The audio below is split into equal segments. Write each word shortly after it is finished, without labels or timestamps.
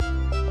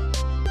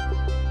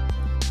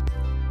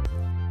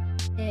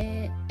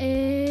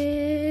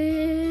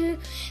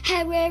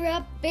We're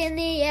up in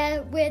the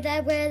air, we're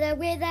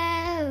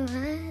there.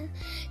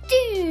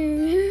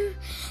 Do.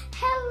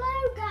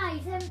 Hello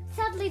guys,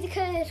 sadly the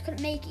Curtis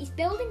couldn't make it, he's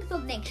building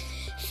something.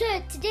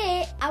 So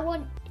today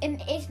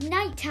it's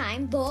night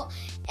time, but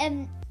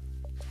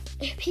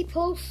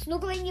people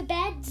snuggle in your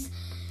beds.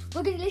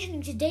 We're going to be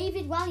listening to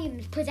David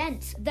Walliams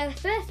presents The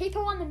First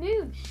People on the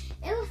Moon,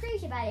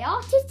 illustrated by the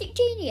artistic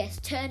genius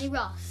Tony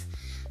Ross.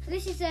 So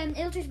this is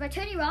illustrated by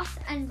Tony Ross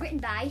and written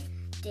by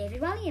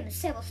David Walliams.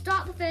 So we'll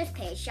start the first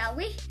page, shall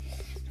we?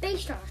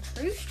 Based on a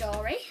true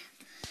story.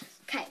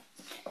 Okay.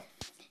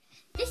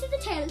 This is the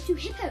tale of two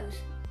hippos.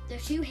 The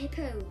two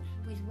hippos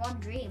with one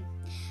dream.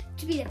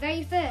 To be the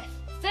very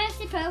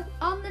first hippo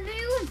on the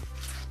moon.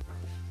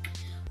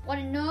 One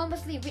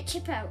enormously rich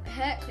hippo,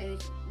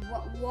 Hercules,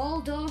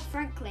 Waldorf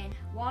Franklin,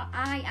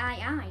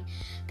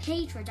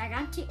 paid for a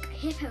gigantic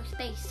hippo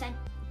space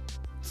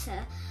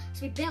center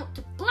to be built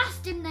to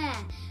blast him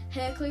there.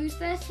 Hercules,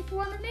 first hippo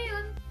on the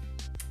moon.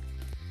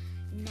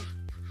 Now,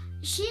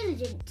 Sheila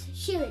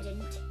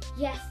didn't.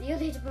 Yes, the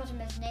other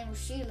hippopotamus' name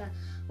was Sheila.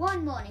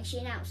 One morning she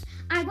announced,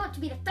 "I want to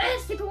be the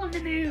first hippo on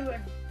the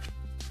moon."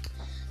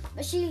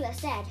 But Sheila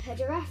said to her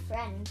giraffe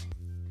friend,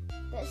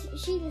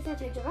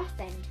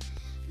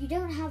 "You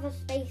don't have a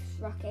space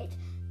rocket,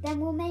 then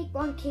we'll make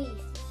one,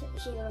 Keith."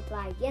 Sheila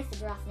replied. Yes, the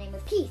giraffe's name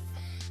was Keith.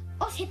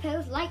 Us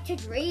hippos like to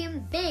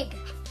dream big.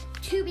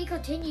 To be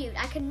continued.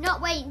 I cannot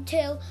wait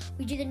until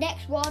we do the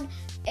next one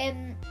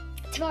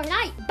tomorrow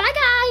night. Bye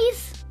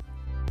guys!